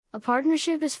A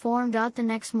partnership is formed. The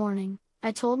next morning,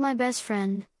 I told my best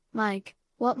friend, Mike,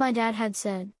 what my dad had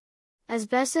said. As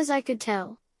best as I could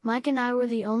tell, Mike and I were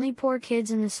the only poor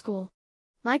kids in the school.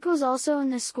 Mike was also in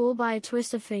this school by a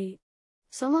twist of fate.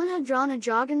 Someone had drawn a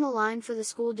jog in the line for the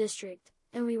school district,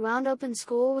 and we wound up in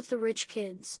school with the rich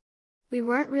kids. We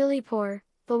weren't really poor,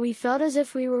 but we felt as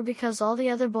if we were because all the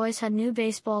other boys had new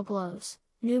baseball gloves,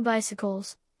 new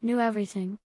bicycles, new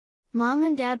everything. Mom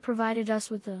and Dad provided us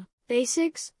with the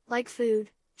basics, like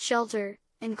food, shelter,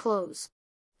 and clothes.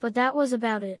 But that was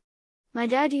about it. My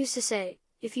dad used to say,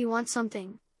 if you want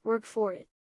something, work for it.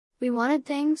 We wanted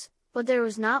things, but there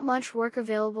was not much work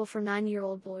available for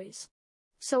 9-year-old boys.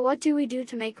 So what do we do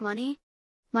to make money?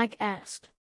 Mike asked.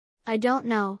 I don't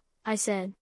know, I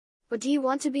said. But do you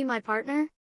want to be my partner?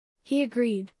 He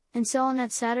agreed, and so on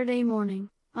that Saturday morning,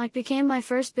 Mike became my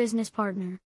first business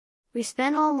partner. We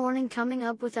spent all morning coming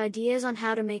up with ideas on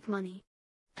how to make money.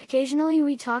 Occasionally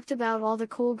we talked about all the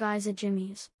cool guys at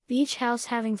Jimmy's beach house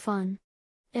having fun.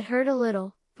 It hurt a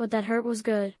little, but that hurt was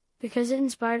good, because it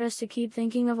inspired us to keep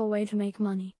thinking of a way to make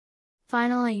money.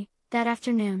 Finally, that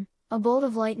afternoon, a bolt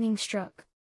of lightning struck.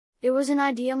 It was an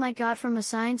idea Mike got from a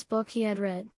science book he had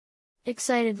read.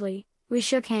 Excitedly, we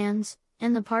shook hands,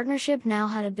 and the partnership now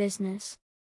had a business.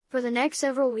 For the next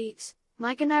several weeks,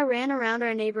 Mike and I ran around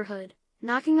our neighborhood,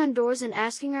 knocking on doors and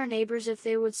asking our neighbors if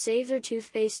they would save their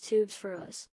toothpaste tubes for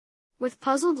us. With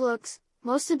puzzled looks,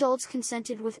 most adults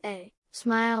consented with a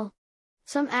smile.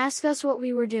 Some asked us what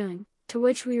we were doing, to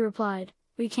which we replied,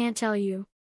 we can't tell you.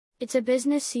 It's a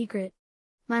business secret.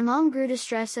 My mom grew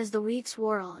distressed as the weeks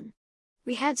wore on.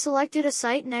 We had selected a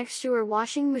site next to her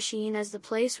washing machine as the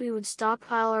place we would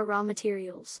stockpile our raw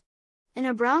materials. In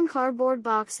a brown cardboard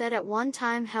box that at one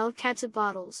time held catsup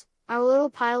bottles, our little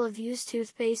pile of used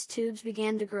toothpaste tubes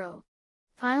began to grow.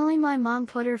 Finally my mom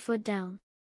put her foot down.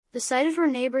 The sight of her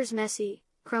neighbor's messy,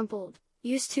 crumpled,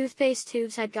 used toothpaste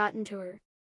tubes had gotten to her.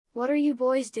 What are you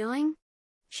boys doing?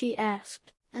 She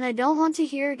asked, and I don't want to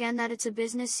hear again that it's a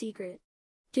business secret.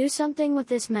 Do something with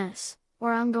this mess,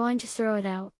 or I'm going to throw it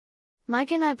out.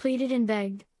 Mike and I pleaded and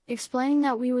begged, explaining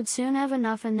that we would soon have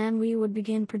enough and then we would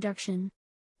begin production.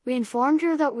 We informed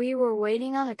her that we were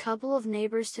waiting on a couple of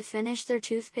neighbors to finish their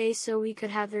toothpaste so we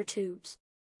could have their tubes.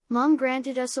 Mom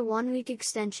granted us a 1-week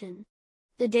extension.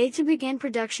 The date to begin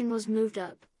production was moved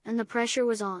up, and the pressure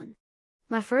was on.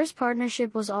 My first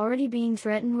partnership was already being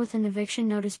threatened with an eviction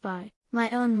notice by my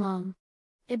own mom.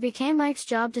 It became Mike's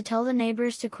job to tell the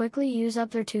neighbors to quickly use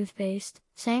up their toothpaste,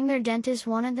 saying their dentist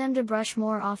wanted them to brush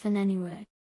more often anyway.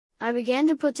 I began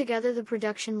to put together the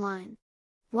production line.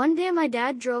 One day my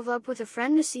dad drove up with a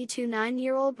friend to see 2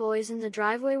 9-year-old boys in the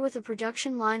driveway with the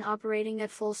production line operating at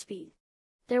full speed.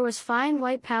 There was fine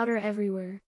white powder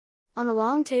everywhere. On a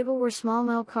long table were small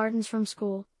milk cartons from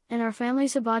school, and our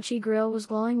family's hibachi grill was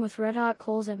glowing with red-hot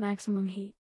coals at maximum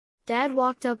heat. Dad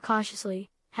walked up cautiously,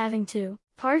 having to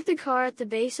park the car at the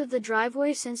base of the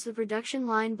driveway since the production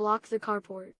line blocked the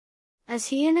carport. As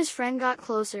he and his friend got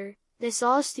closer, they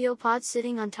saw a steel pot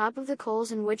sitting on top of the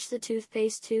coals in which the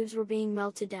toothpaste tubes were being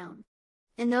melted down.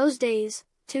 In those days,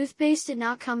 toothpaste did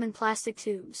not come in plastic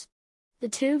tubes. The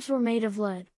tubes were made of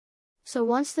lead. So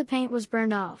once the paint was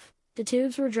burned off, the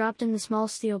tubes were dropped in the small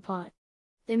steel pot.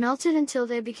 They melted until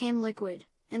they became liquid,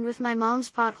 and with my mom's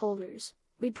pot holders,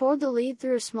 we poured the lead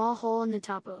through a small hole in the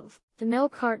top of the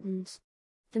milk cartons.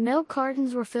 The milk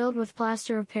cartons were filled with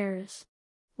plaster of Paris.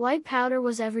 White powder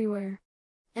was everywhere.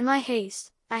 In my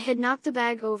haste, I had knocked the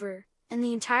bag over, and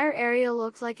the entire area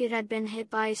looked like it had been hit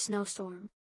by a snowstorm.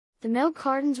 The milk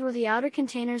cartons were the outer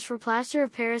containers for plaster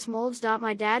of Paris molds.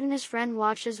 My dad and his friend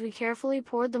watched as we carefully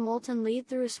poured the molten lead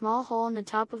through a small hole in the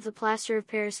top of the plaster of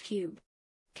Paris cube.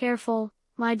 Careful,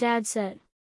 my dad said.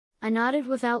 I nodded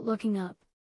without looking up.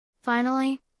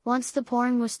 Finally, once the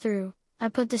pouring was through, I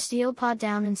put the steel pot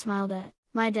down and smiled at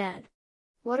my dad.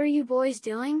 What are you boys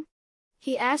doing?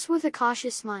 He asked with a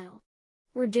cautious smile.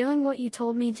 We're doing what you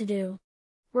told me to do.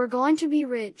 We're going to be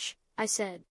rich, I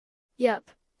said. Yup,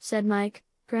 said Mike,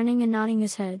 grinning and nodding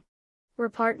his head. We're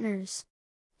partners.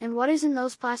 And what is in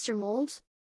those plaster molds?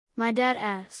 My dad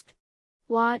asked.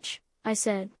 Watch, I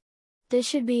said. This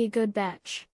should be a good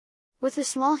batch. With a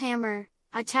small hammer,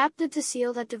 I tapped at the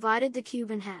seal that divided the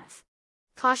cube in half.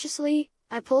 Cautiously,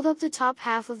 I pulled up the top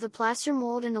half of the plaster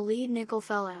mold and a lead nickel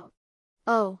fell out.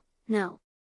 Oh, no.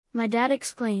 My dad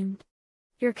exclaimed.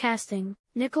 You're casting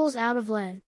nickels out of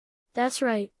lead. That's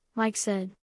right, Mike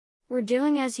said. We're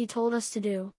doing as he told us to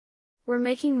do. We're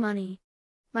making money.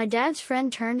 My dad's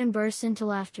friend turned and burst into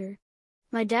laughter.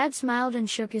 My dad smiled and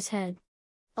shook his head.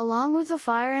 Along with a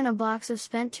fire and a box of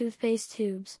spent toothpaste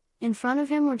tubes, in front of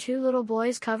him were 2 little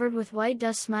boys covered with white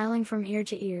dust smiling from ear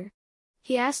to ear.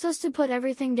 He asked us to put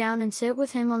everything down and sit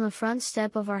with him on the front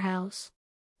step of our house.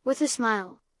 With a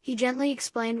smile, he gently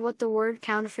explained what the word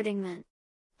counterfeiting meant.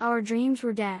 Our dreams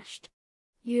were dashed.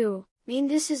 You mean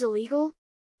this is illegal?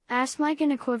 Asked Mike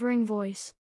in a quivering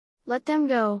voice. Let them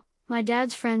go, my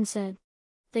dad's friend said.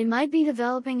 They might be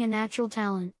developing a natural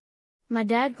talent. My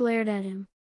dad glared at him.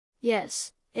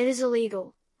 Yes, it is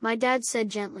illegal, my dad said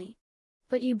gently.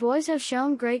 But you boys have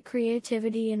shown great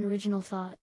creativity and original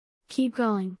thought. Keep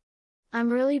going. I'm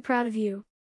really proud of you.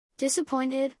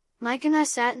 Disappointed, Mike and I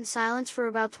sat in silence for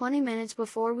about 20 minutes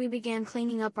before we began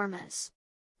cleaning up our mess.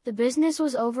 The business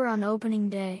was over on opening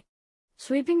day.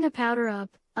 Sweeping the powder up,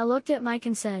 I looked at Mike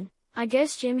and said, I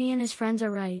guess Jimmy and his friends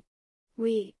are right.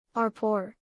 We are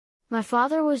poor. My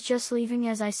father was just leaving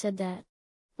as I said that.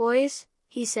 Boys,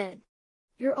 he said.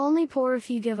 You're only poor if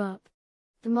you give up.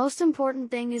 The most important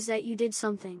thing is that you did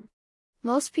something.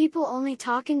 Most people only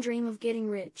talk and dream of getting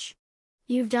rich.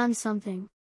 You've done something.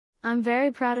 I'm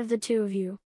very proud of the two of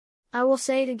you. I will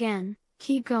say it again,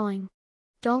 keep going.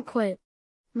 Don't quit.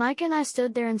 Mike and I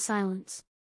stood there in silence.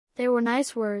 They were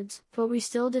nice words, but we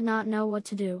still did not know what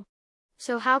to do.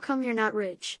 So how come you're not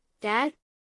rich, Dad?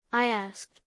 I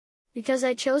asked. Because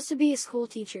I chose to be a school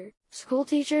teacher. School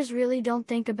teachers really don't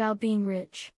think about being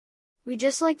rich. We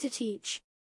just like to teach.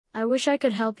 I wish I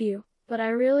could help you, but I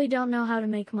really don't know how to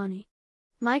make money.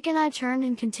 Mike and I turned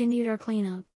and continued our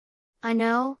cleanup. I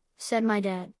know, said my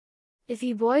dad. If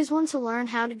you boys want to learn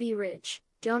how to be rich,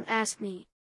 don't ask me.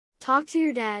 Talk to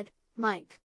your dad,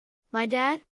 Mike. My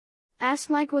dad? Asked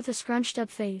Mike with a scrunched up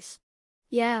face.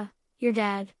 Yeah, your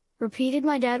dad, repeated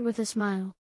my dad with a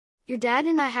smile. Your dad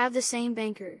and I have the same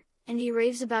banker, and he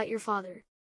raves about your father.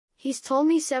 He's told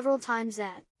me several times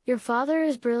that your father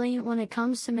is brilliant when it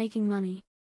comes to making money.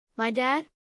 My dad?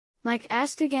 Mike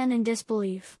asked again in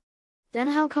disbelief. Then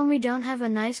how come we don't have a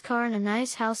nice car and a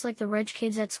nice house like the rich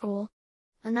kids at school?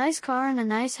 A nice car and a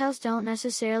nice house don't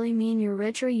necessarily mean you're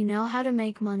rich or you know how to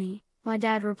make money, my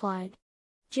dad replied.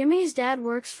 Jimmy's dad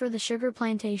works for the sugar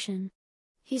plantation.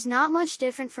 He's not much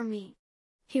different from me.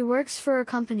 He works for a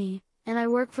company, and I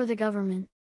work for the government.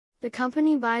 The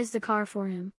company buys the car for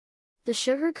him. The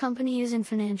sugar company is in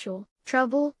financial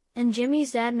trouble, and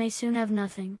Jimmy's dad may soon have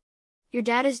nothing. Your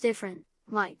dad is different,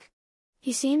 Mike.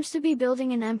 He seems to be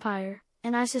building an empire,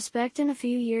 and I suspect in a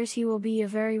few years he will be a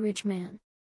very rich man.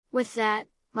 With that,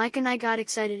 Mike and I got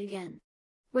excited again.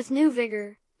 With new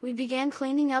vigor, we began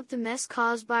cleaning up the mess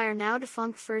caused by our now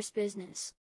defunct first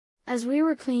business. As we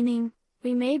were cleaning,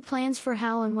 we made plans for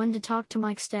how and when to talk to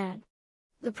Mike's dad.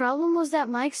 The problem was that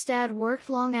Mike's dad worked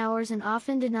long hours and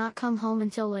often did not come home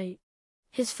until late.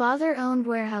 His father owned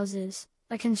warehouses,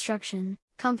 a construction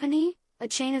company, a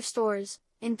chain of stores,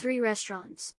 and 3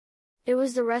 restaurants. It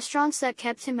was the restaurants that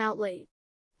kept him out late.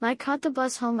 Mike caught the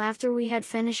bus home after we had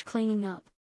finished cleaning up.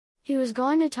 He was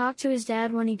going to talk to his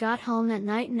dad when he got home that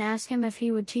night and ask him if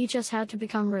he would teach us how to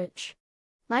become rich.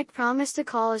 Mike promised to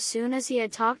call as soon as he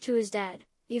had talked to his dad,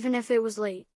 even if it was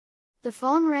late. The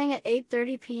phone rang at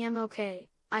 8:30 p.m. Okay,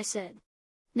 I said.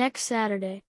 Next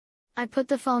Saturday. I put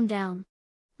the phone down.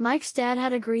 Mike's dad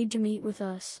had agreed to meet with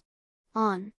us.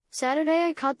 On Saturday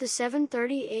I caught the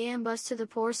 7:30 a.m. bus to the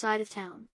poor side of town.